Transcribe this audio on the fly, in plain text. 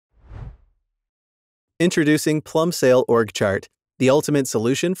Introducing Plumsail Org Chart, the ultimate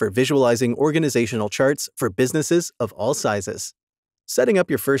solution for visualizing organizational charts for businesses of all sizes. Setting up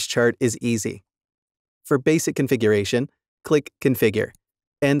your first chart is easy. For basic configuration, click Configure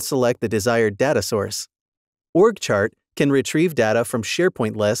and select the desired data source. Org Chart can retrieve data from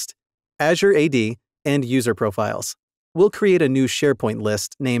SharePoint list, Azure AD, and user profiles. We'll create a new SharePoint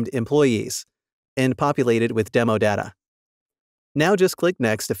list named Employees and populate it with demo data. Now just click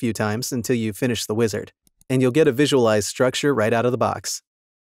Next a few times until you finish the wizard, and you'll get a visualized structure right out of the box.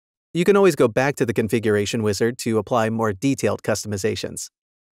 You can always go back to the configuration wizard to apply more detailed customizations.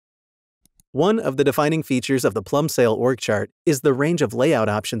 One of the defining features of the Plumsail org chart is the range of layout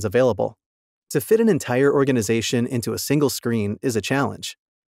options available. To fit an entire organization into a single screen is a challenge.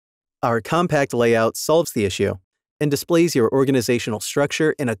 Our compact layout solves the issue and displays your organizational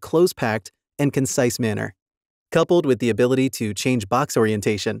structure in a close-packed and concise manner. Coupled with the ability to change box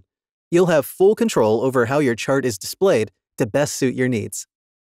orientation, you'll have full control over how your chart is displayed to best suit your needs.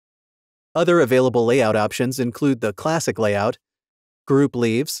 Other available layout options include the classic layout, group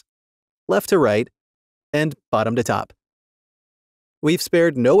leaves, left to right, and bottom to top. We've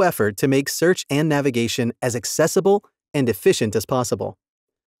spared no effort to make search and navigation as accessible and efficient as possible.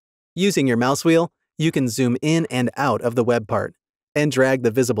 Using your mouse wheel, you can zoom in and out of the web part and drag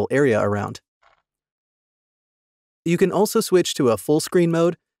the visible area around. You can also switch to a full screen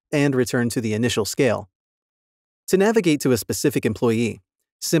mode and return to the initial scale. To navigate to a specific employee,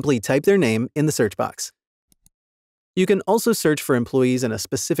 simply type their name in the search box. You can also search for employees in a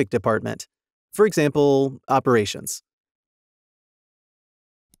specific department, for example, operations.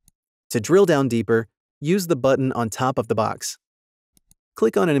 To drill down deeper, use the button on top of the box.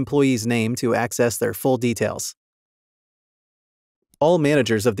 Click on an employee's name to access their full details. All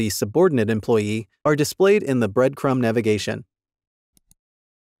managers of the subordinate employee are displayed in the breadcrumb navigation.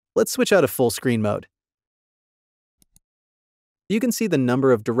 Let's switch out of full screen mode. You can see the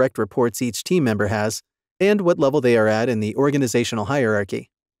number of direct reports each team member has and what level they are at in the organizational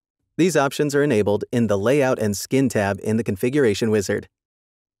hierarchy. These options are enabled in the Layout and Skin tab in the Configuration wizard.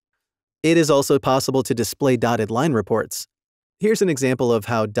 It is also possible to display dotted line reports. Here's an example of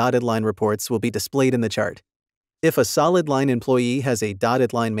how dotted line reports will be displayed in the chart. If a solid line employee has a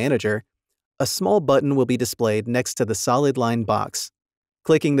dotted line manager, a small button will be displayed next to the solid line box.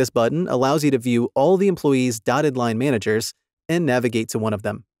 Clicking this button allows you to view all the employees' dotted line managers and navigate to one of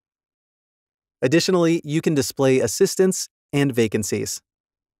them. Additionally, you can display assistants and vacancies.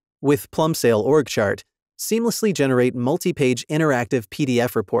 With Plumsail org chart, seamlessly generate multi-page interactive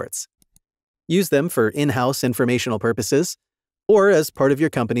PDF reports. Use them for in-house informational purposes or as part of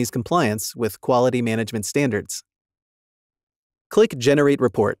your company's compliance with quality management standards. Click Generate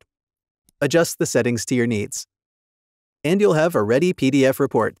Report. Adjust the settings to your needs. And you'll have a ready PDF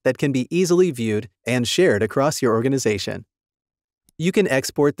report that can be easily viewed and shared across your organization. You can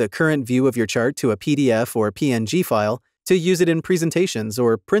export the current view of your chart to a PDF or PNG file to use it in presentations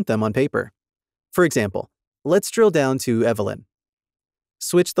or print them on paper. For example, let's drill down to Evelyn.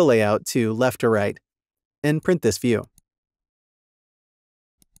 Switch the layout to left to right and print this view.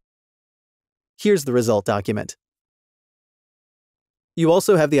 Here's the result document. You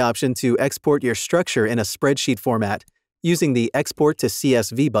also have the option to export your structure in a spreadsheet format using the Export to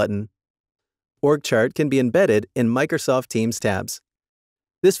CSV button. Org chart can be embedded in Microsoft Teams tabs.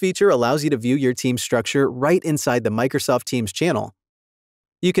 This feature allows you to view your team structure right inside the Microsoft Teams channel.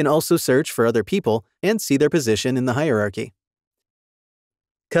 You can also search for other people and see their position in the hierarchy.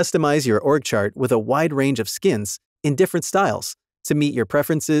 Customize your org chart with a wide range of skins in different styles to meet your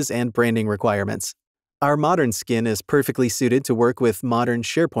preferences and branding requirements. Our modern skin is perfectly suited to work with modern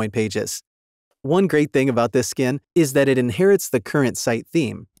SharePoint pages. One great thing about this skin is that it inherits the current site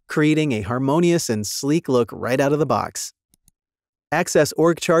theme, creating a harmonious and sleek look right out of the box. Access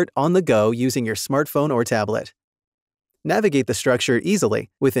org chart on the go using your smartphone or tablet. Navigate the structure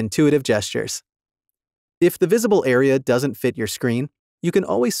easily with intuitive gestures. If the visible area doesn't fit your screen, you can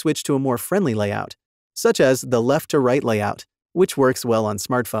always switch to a more friendly layout, such as the left to right layout, which works well on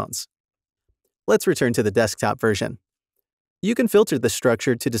smartphones. Let's return to the desktop version. You can filter the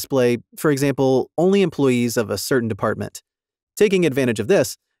structure to display, for example, only employees of a certain department. Taking advantage of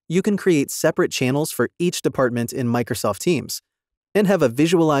this, you can create separate channels for each department in Microsoft Teams and have a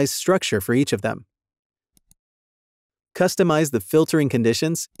visualized structure for each of them. Customize the filtering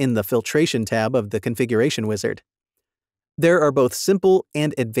conditions in the Filtration tab of the Configuration wizard. There are both simple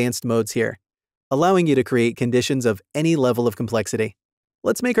and advanced modes here, allowing you to create conditions of any level of complexity.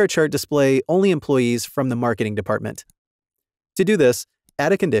 Let's make our chart display only employees from the marketing department. To do this,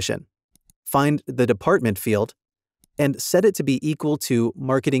 add a condition. Find the department field and set it to be equal to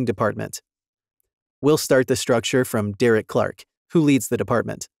marketing department. We'll start the structure from Derek Clark, who leads the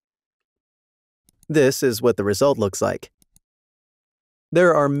department. This is what the result looks like.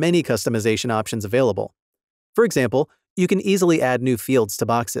 There are many customization options available. For example, you can easily add new fields to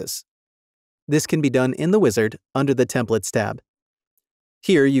boxes. This can be done in the wizard under the Templates tab.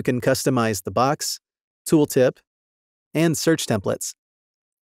 Here you can customize the box, tooltip, and search templates.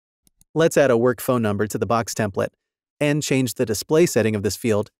 Let's add a work phone number to the box template and change the display setting of this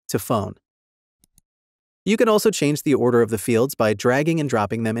field to phone. You can also change the order of the fields by dragging and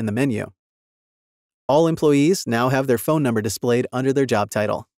dropping them in the menu. All employees now have their phone number displayed under their job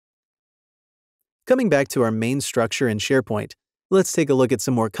title. Coming back to our main structure in SharePoint, let's take a look at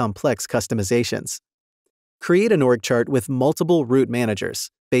some more complex customizations. Create an org chart with multiple root managers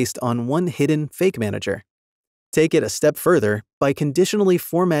based on one hidden fake manager. Take it a step further by conditionally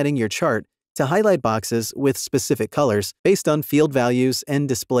formatting your chart to highlight boxes with specific colors based on field values and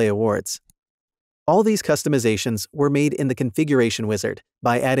display awards. All these customizations were made in the configuration wizard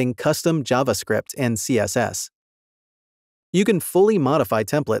by adding custom JavaScript and CSS. You can fully modify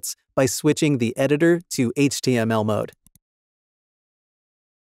templates by switching the editor to HTML mode.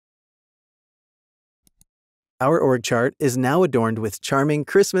 Our org chart is now adorned with charming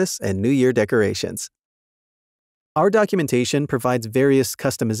Christmas and New Year decorations. Our documentation provides various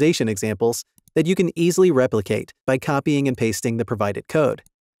customization examples that you can easily replicate by copying and pasting the provided code.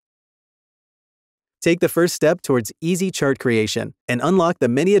 Take the first step towards easy chart creation and unlock the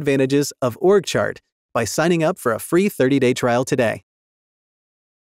many advantages of org chart by signing up for a free 30-day trial today.